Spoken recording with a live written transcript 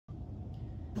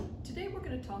Today we're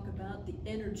going to talk about the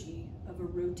energy of a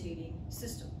rotating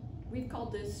system. We've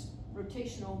called this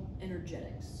rotational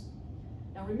energetics.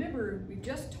 Now remember, we've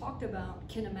just talked about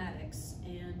kinematics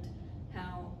and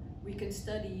how we can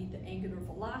study the angular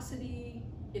velocity,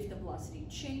 if the velocity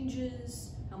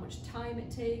changes, how much time it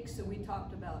takes. So we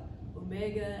talked about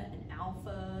omega and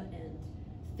alpha and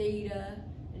theta.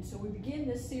 And so we begin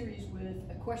this series with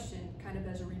a question kind of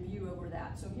as a review over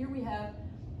that. So here we have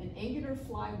an angular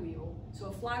flywheel. So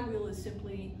a flywheel is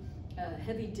simply a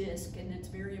heavy disc, and it's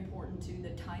very important to the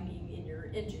timing in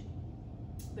your engine.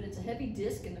 But it's a heavy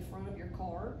disc in the front of your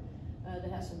car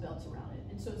that has some belts around it.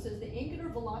 And so it says the angular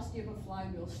velocity of a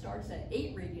flywheel starts at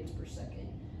 8 radians per second,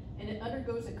 and it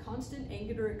undergoes a constant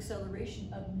angular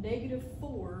acceleration of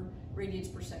 -4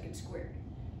 radians per second squared.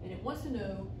 And it wants to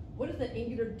know, what is the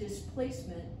angular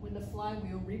displacement when the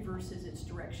flywheel reverses its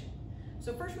direction?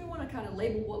 So first we want to kind of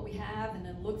label what we have and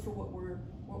then look for what we're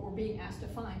being asked to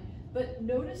find. But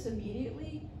notice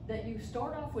immediately that you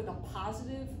start off with a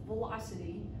positive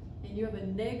velocity and you have a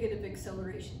negative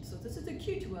acceleration. So this is a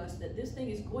cue to us that this thing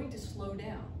is going to slow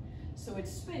down. So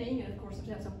it's spinning, and of course if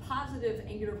it has a positive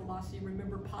angular velocity,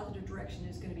 remember positive direction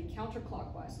is going to be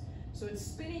counterclockwise. So it's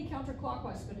spinning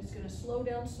counterclockwise, but it's going to slow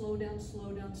down, slow down,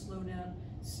 slow down, slow down,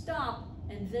 stop,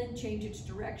 and then change its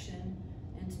direction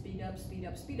and speed up, speed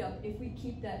up, speed up if we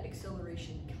keep that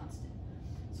acceleration constant.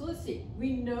 So let's see,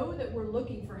 we know that we're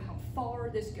looking for how far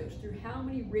this goes, through how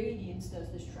many radians does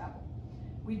this travel.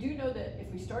 We do know that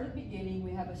if we start at the beginning,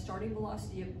 we have a starting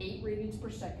velocity of 8 radians per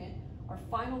second, our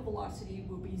final velocity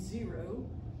will be 0,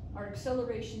 our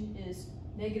acceleration is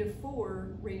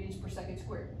 -4 radians per second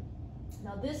squared.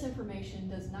 Now this information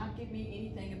does not give me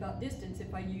anything about distance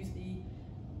if I use the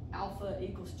alpha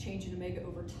equals change in omega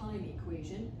over time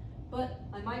equation, but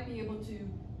I might be able to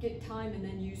get time and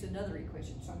then use another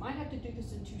equation. So I might have to do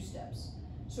this in 2 steps.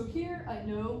 So here I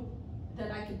know that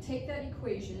I can take that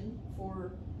equation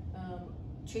for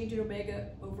change in omega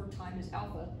over time is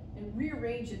alpha and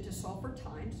rearrange it to solve for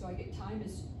time. So I get time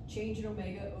is change in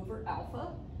omega over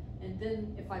alpha, and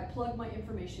then if I plug my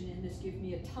information in, this gives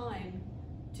me a time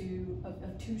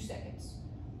of 2 seconds.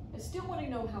 I still want to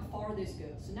know how far this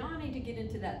goes. So now I need to get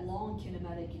into that long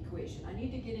kinematic equation. I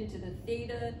need to get into the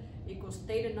theta equals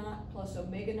theta naught plus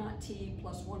omega naught t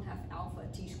plus 1/2 alpha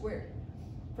t squared.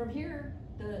 From here,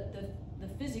 the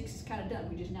physics is kind of done.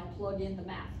 We just now plug in the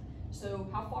math. So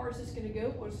how far is this going to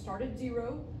go? Well, it'll start at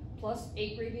 0 plus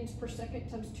 8 radians per second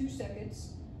times 2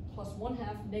 seconds plus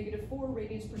 1/2 -4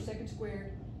 radians per second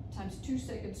squared times 2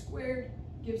 seconds squared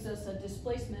gives us a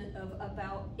displacement of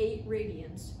about 8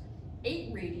 radians.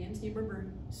 8 radians, you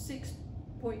remember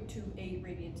 6.28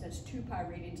 radians, that's 2 pi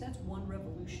radians, that's 1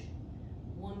 revolution,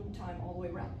 1 time all the way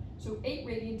around. So 8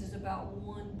 radians is about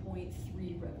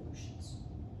 1.3 revolutions.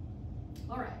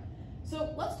 All right,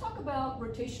 so let's talk about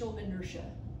rotational inertia.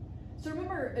 So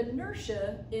remember,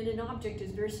 inertia in an object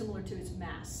is very similar to its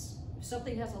mass. If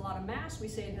something has a lot of mass, we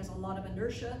say it has a lot of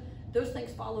inertia. Those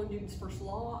things follow Newton's first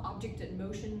law. Objects in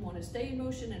motion want to stay in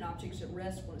motion, and objects at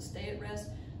rest want to stay at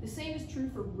rest. The same is true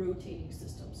for rotating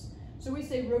systems. So we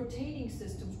say rotating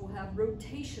systems will have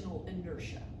rotational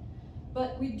inertia.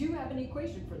 But we do have an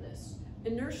equation for this.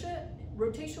 Inertia,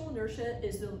 rotational inertia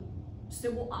is the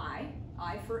symbol I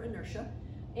for inertia.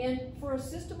 And for a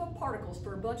system of particles,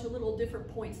 for a bunch of little different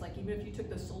points, like even if you took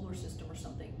the solar system or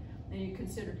something, and you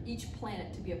considered each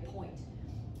planet to be a point,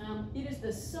 it is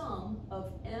the sum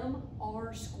of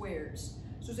mr squareds.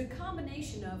 So it's a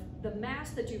combination of the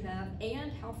mass that you have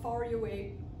and how far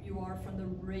away you are from the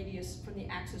radius, from the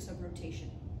axis of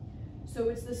rotation. So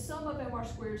it's the sum of mr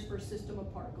squareds for a system of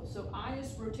particles. So I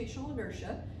is rotational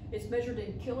inertia. It's measured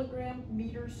in kilogram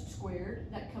meters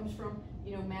squared. That comes from,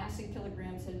 mass in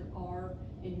kilograms and R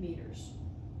in meters.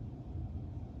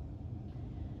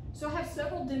 So I have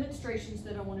several demonstrations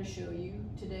that I want to show you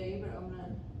today, but I'm going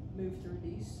to move through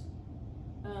these.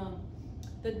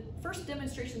 The first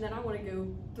demonstration that I want to go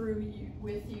through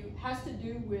with you has to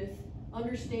do with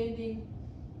understanding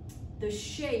the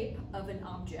shape of an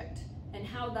object and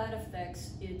how that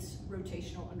affects its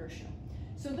rotational inertia.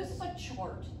 So this is a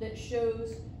chart that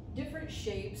shows different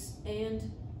shapes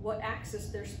and what axis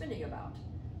they're spinning about,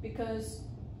 because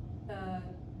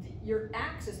your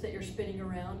axis that you're spinning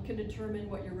around can determine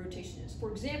what your rotation is.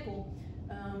 For example,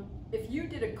 if you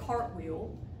did a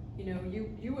cartwheel,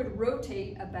 you would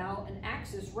rotate about an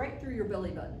axis right through your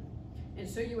belly button. And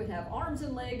so you would have arms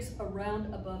and legs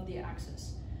around above the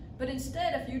axis. But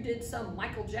instead, if you did some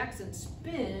Michael Jackson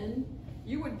spin,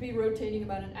 you would be rotating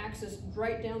about an axis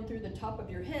right down through the top of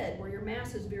your head, where your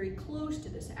mass is very close to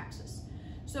this axis.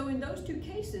 So in those two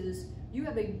cases, you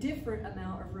have a different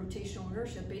amount of rotational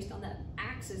inertia based on that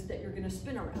axis that you're going to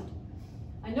spin around.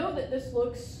 I know that this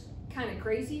looks kind of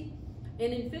crazy,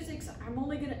 and in physics, I'm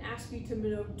only going to ask you to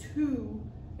know 2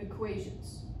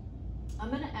 equations. I'm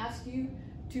going to ask you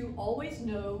to always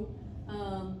know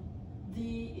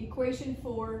the equation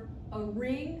for a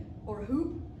ring or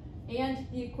hoop and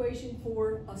the equation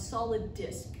for a solid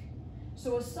disc.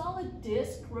 So a solid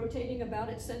disc rotating about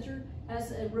its center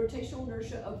has a rotational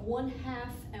inertia of 1/2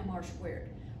 mr squared.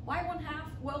 Why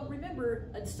 1/2? Well, remember,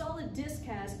 a solid disc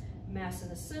has mass in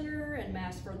the center and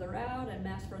mass further out and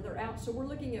mass further out. So we're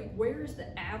looking at where is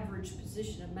the average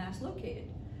position of mass located.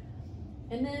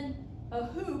 And then a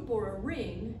hoop or a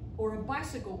ring or a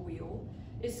bicycle wheel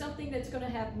is something that's going to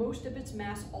have most of its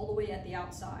mass all the way at the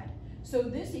outside. So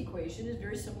this equation is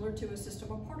very similar to a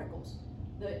system of particles.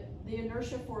 The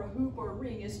inertia for a hoop or a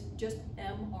ring is just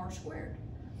mr squared.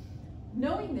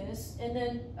 Knowing this, and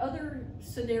then other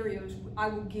scenarios, I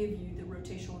will give you the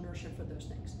rotational inertia for those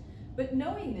things. But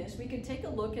knowing this, we can take a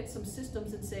look at some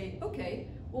systems and say, okay,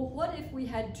 well, what if we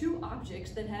had 2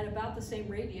 objects that had about the same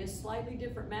radius, slightly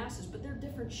different masses, but they're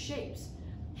different shapes?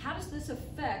 How does this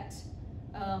affect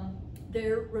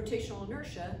their rotational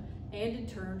inertia? And in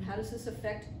turn, how does this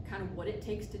affect kind of what it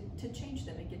takes to change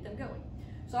them and get them going?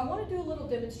 So I want to do a little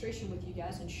demonstration with you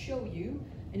guys and show you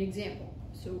an example.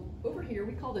 So over here,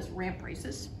 we call this ramp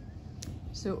races.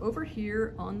 So over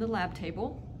here on the lab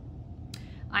table,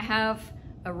 I have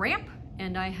a ramp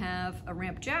and I have a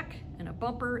ramp jack and a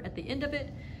bumper at the end of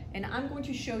it. And I'm going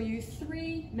to show you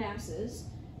 3 masses.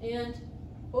 And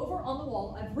over on the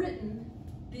wall, I've written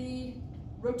the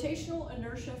rotational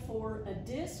inertia for a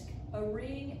disc, a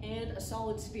ring, and a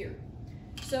solid sphere.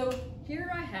 So here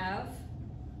I have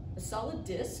a solid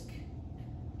disc,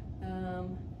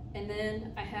 and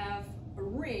then I have a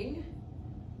ring,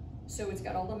 so it's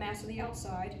got all the mass on the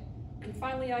outside, and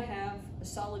finally I have a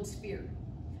solid sphere.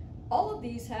 All of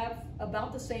these have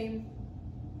about the same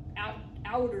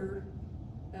outer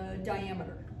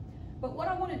diameter. But what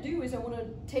I want to do is I want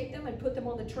to take them and put them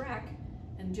on the track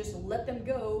and just let them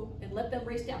go and let them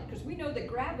race down, because we know that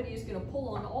gravity is going to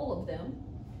pull on all of them,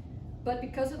 but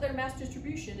because of their mass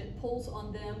distribution, it pulls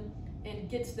on them and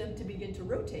gets them to begin to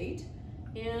rotate,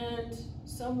 and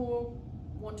some will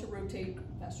want to rotate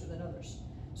faster than others.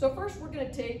 So first we're going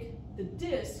to take the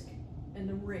disc and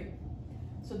the ring.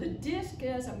 So the disc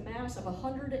has a mass of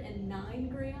 109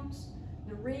 grams,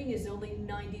 the ring is only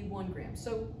 91 grams.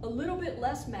 So a little bit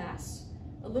less mass,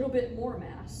 a little bit more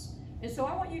mass. And so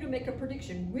I want you to make a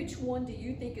prediction. Which one do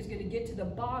you think is going to get to the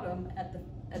bottom at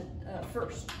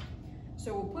first?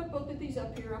 So we'll put both of these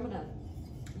up here. I'm going to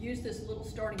use this little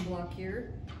starting block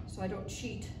here so I don't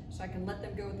cheat, so I can let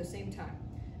them go at the same time.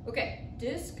 Okay,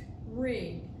 disc,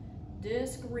 ring.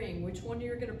 Which one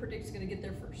you're going to predict is going to get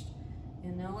there first?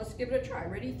 And now let's give it a try.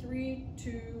 Ready? 3,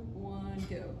 2, 1,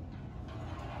 go.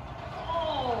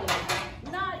 Oh,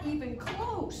 not even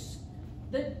close.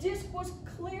 The disc was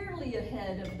clearly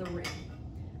ahead of the ring.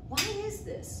 Why is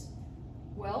this?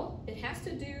 Well, it has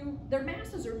to do, their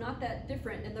masses are not that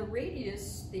different, and the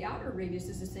radius, the outer radius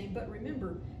is the same, but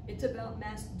remember, it's about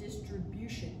mass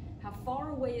distribution. How far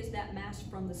away is that mass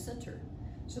from the center?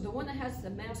 So the one that has the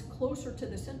mass closer to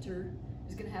the center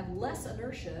is going to have less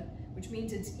inertia, which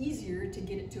means it's easier to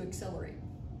get it to accelerate.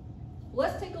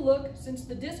 Let's take a look, since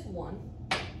the disc won,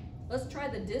 let's try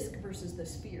the disc versus the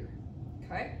sphere,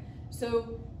 okay?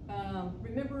 So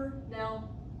remember now,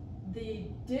 the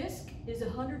disc is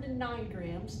 109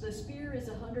 grams, the sphere is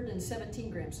 117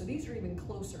 grams, so these are even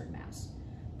closer in mass.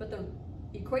 But the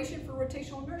equation for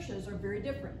rotational inertias are very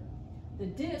different. The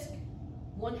disc,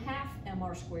 1/2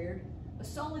 mr squared, a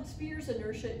solid sphere's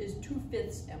inertia is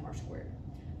 2/5 mr squared.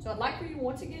 So I'd like for you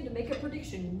once again to make a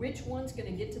prediction, which one's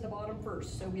gonna get to the bottom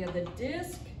first. So we have the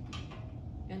disc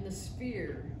and the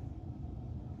sphere.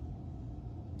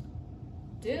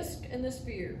 Disc and the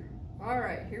sphere. All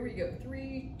right, here we go.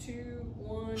 3, 2,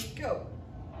 1, go.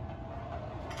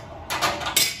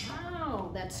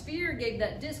 Wow, that sphere gave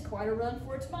that disc quite a run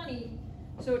for its money.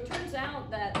 So it turns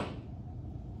out that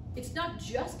it's not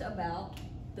just about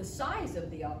the size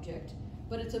of the object,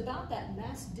 but it's about that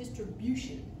mass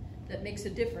distribution that makes a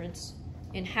difference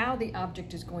in how the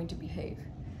object is going to behave.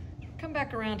 Come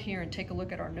back around here and take a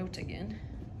look at our notes again.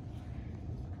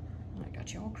 I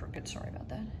got you all crooked, sorry about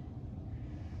that.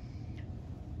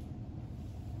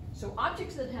 So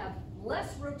objects that have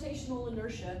less rotational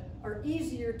inertia are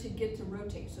easier to get to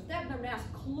rotate. So if they have their mass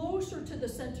closer to the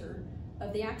center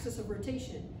of the axis of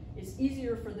rotation, it's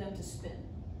easier for them to spin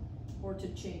or to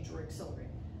change or accelerate.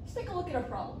 Let's take a look at our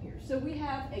problem here. So we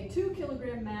have a 2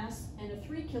 kilogram mass and a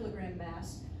 3 kilogram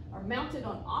mass are mounted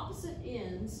on opposite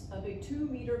ends of a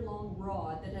 2-meter long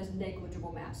rod that has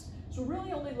negligible mass. So we're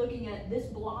really only looking at this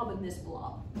blob and this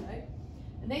blob, okay?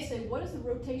 And they say, what is the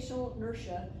rotational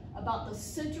inertia about the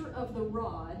center of the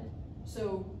rod?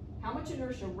 So how much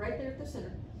inertia right there at the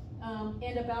center,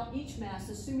 and about each mass,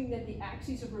 assuming that the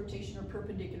axes of rotation are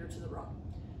perpendicular to the rod.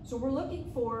 So we're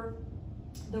looking for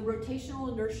the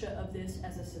rotational inertia of this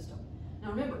as a system. Now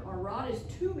remember, our rod is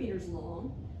 2 meters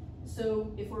long,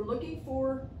 so if we're looking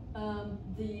for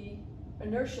the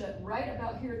inertia right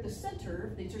about here at the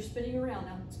center, these are spinning around.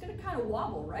 Now it's going to kind of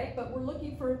wobble, right? But we're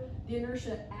looking for the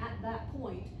inertia at that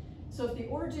point. So if the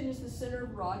origin is the center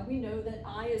of rod, we know that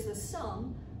I is the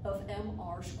sum of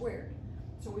mr squared.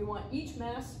 So we want each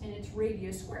mass and its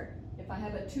radius squared. If I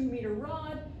have a 2-meter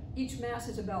rod, each mass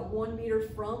is about 1 meter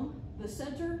from the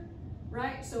center,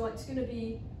 right? So it's going to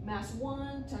be mass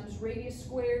 1 times radius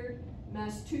squared,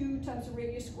 mass 2 times the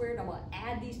radius squared. I'm going to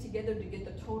add these together to get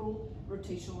the total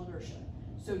rotational inertia.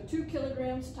 So 2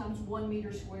 kilograms times 1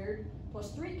 meter squared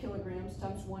plus 3 kilograms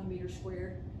times 1 meter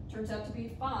squared turns out to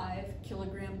be 5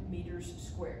 kilogram meters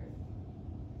squared.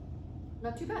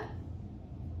 Not too bad.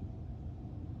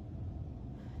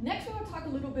 Next, we want to talk a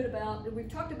little bit about, we've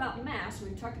talked about mass,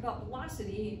 we've talked about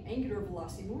velocity, angular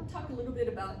velocity. We want to talk a little bit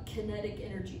about kinetic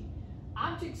energy.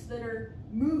 Objects that are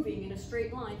moving in a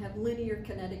straight line have linear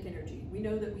kinetic energy. We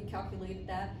know that we calculated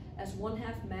that as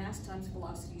 1/2 mass times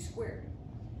velocity squared.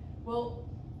 Well,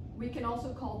 we can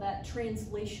also call that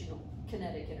translational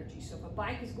kinetic energy. So if a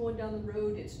bike is going down the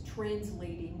road, it's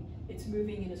translating, it's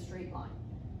moving in a straight line.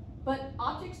 But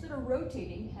objects that are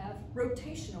rotating have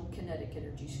rotational kinetic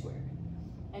energy squared.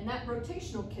 And that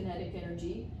rotational kinetic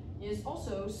energy is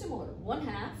also similar.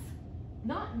 1/2,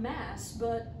 not mass,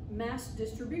 but mass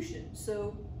distribution.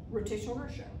 So rotational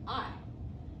inertia, I.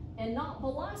 And not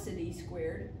velocity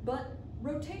squared, but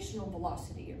rotational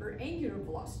velocity or angular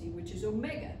velocity, which is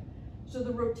omega. So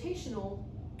the rotational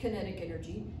kinetic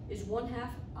energy is 1/2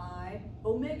 I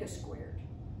omega squared.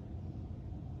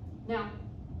 Now,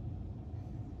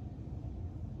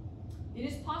 it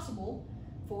is possible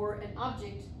for an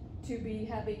object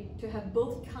to have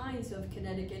both kinds of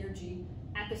kinetic energy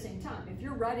at the same time. If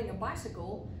you're riding a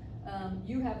bicycle,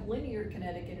 you have linear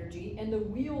kinetic energy and the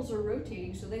wheels are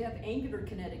rotating, so they have angular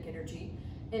kinetic energy,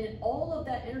 and all of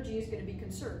that energy is going to be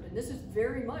conserved. And this is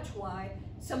very much why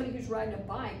somebody who's riding a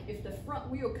bike, if the front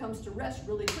wheel comes to rest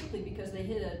really quickly because they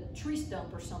hit a tree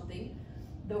stump or something,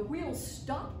 the wheels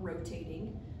stop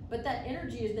rotating, but that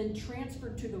energy is then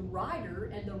transferred to the rider,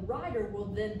 and the rider will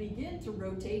then begin to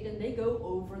rotate, and they go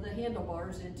over the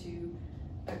handlebars into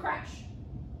a crash.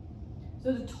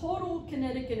 So the total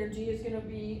kinetic energy is going to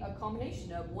be a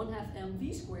combination of 1/2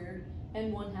 mv squared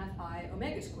and 1/2 I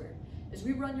omega squared. As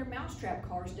we run your mousetrap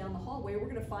cars down the hallway, we're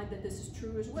going to find that this is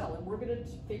true as well, and we're going to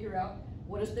figure out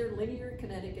what is their linear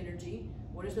kinetic energy,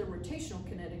 what is their rotational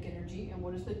kinetic energy, and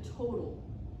what is the total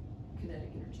kinetic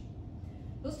energy.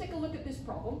 Let's take a look at this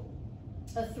problem.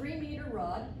 A 3-meter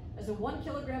rod has a 1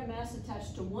 kilogram mass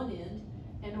attached to one end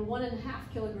and a 1.5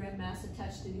 kilogram mass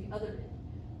attached to the other end.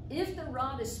 If the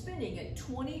rod is spinning at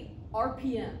 20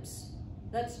 RPMs,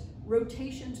 that's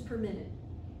rotations per minute,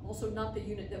 also not the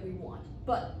unit that we want,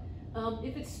 but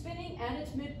if it's spinning at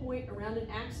its midpoint around an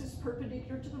axis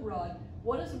perpendicular to the rod,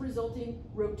 what is the resulting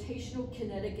rotational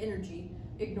kinetic energy?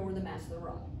 Ignore the mass of the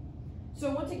rod.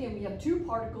 So once again, we have 2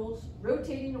 particles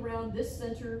rotating around this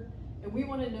center, and we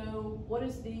want to know what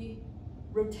is the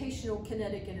rotational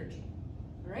kinetic energy.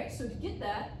 All right, so to get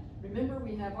that, remember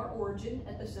we have our origin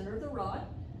at the center of the rod.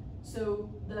 So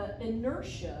the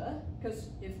inertia, because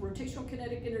if rotational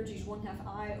kinetic energy is 1/2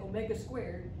 I omega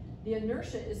squared, the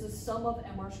inertia is the sum of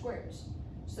mr squares.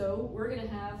 So we're going to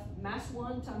have mass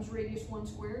 1 times radius 1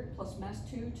 squared plus mass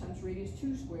 2 times radius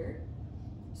 2 squared.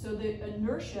 So the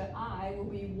inertia I will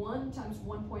be 1 times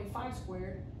 1.5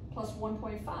 squared plus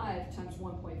 1.5 times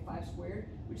 1.5 squared,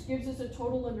 which gives us a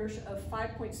total inertia of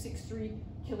 5.63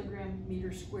 kilogram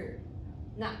meters squared.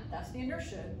 Now, that's the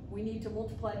inertia. We need to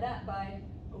multiply that by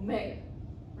omega.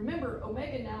 Remember,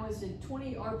 omega now is at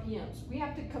 20 RPMs. We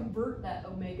have to convert that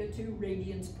omega to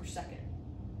radians per second.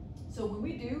 So when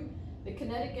we do, the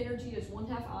kinetic energy is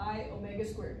 1/2 I omega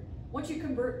squared. Once you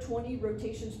convert 20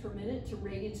 rotations per minute to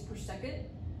radians per second,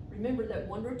 remember that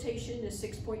one rotation is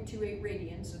 6.28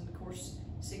 radians, and of course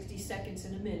 60 seconds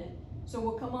in a minute. So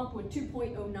we'll come up with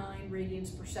 2.09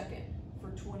 radians per second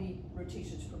for 20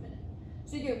 rotations per minute.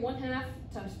 So you get 1/2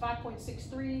 times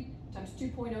 5.63 times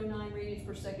 2.09 radians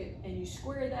per second, and you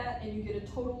square that, and you get a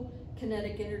total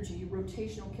kinetic energy,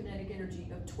 rotational kinetic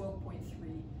energy of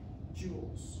 12.3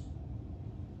 joules.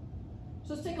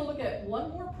 So let's take a look at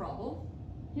one more problem.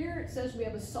 Here it says we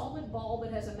have a solid ball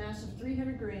that has a mass of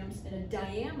 300 grams and a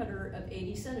diameter of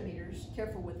 80 centimeters.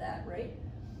 Careful with that, right?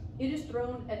 It is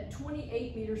thrown at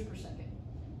 28 meters per second.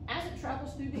 As it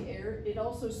travels through the air, it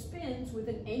also spins with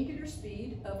an angular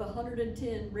speed of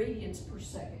 110 radians per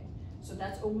second. So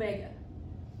that's omega.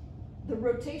 The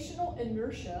rotational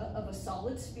inertia of a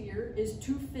solid sphere is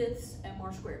 2/5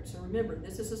 mr squared. So remember,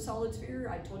 this is a solid sphere.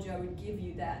 I told you I would give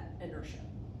you that inertia.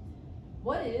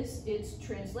 What is its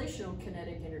translational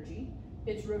kinetic energy,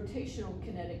 its rotational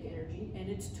kinetic energy, and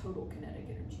its total kinetic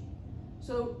energy?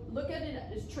 So look at it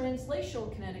as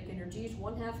translational kinetic energy is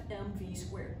 1/2 mv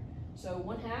squared. So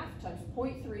 1/2 times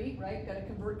 0.3, right? Got to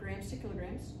convert grams to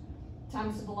kilograms,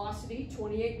 times the velocity,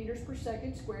 28 meters per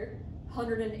second squared,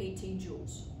 118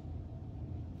 joules.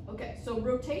 Okay, so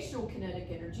rotational kinetic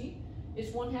energy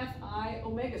is 1/2 I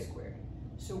omega squared.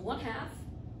 So 1/2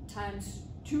 times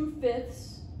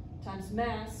 2/5 times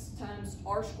mass times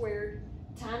r squared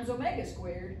times omega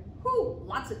squared. Whoo,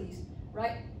 lots of these,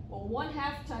 right? Well,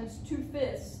 1/2 times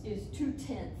 2/5 is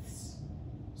 2/10.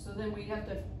 So then we have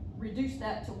to reduce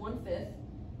that to 1/5,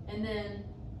 and then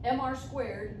mr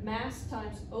squared, mass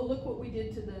times, oh, look what we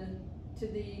did to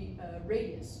the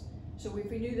radius. So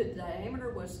if we knew that the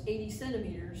diameter was 80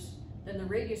 centimeters, then the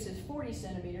radius is 40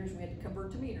 centimeters, we had to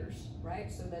convert to meters,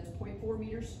 right? So that's 0.4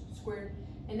 meters squared.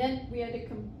 And then we had to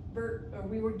convert, or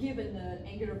we were given the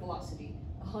angular velocity,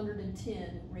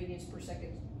 110 radians per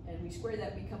second. And we square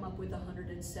that, we come up with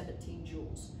 117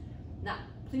 joules. Now,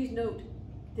 please note,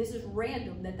 this is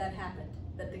random that happened,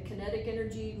 that the kinetic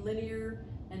energy, linear,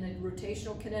 and the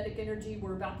rotational kinetic energy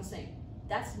were about the same.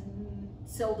 That's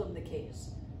seldom the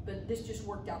case, but this just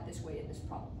worked out this way in this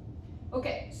problem.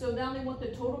 Okay, so now they want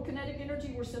the total kinetic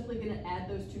energy. We're simply going to add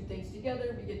those two things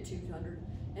together. We get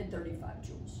 235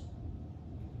 joules.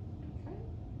 Okay.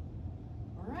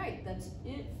 All right, that's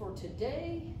it for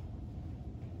today.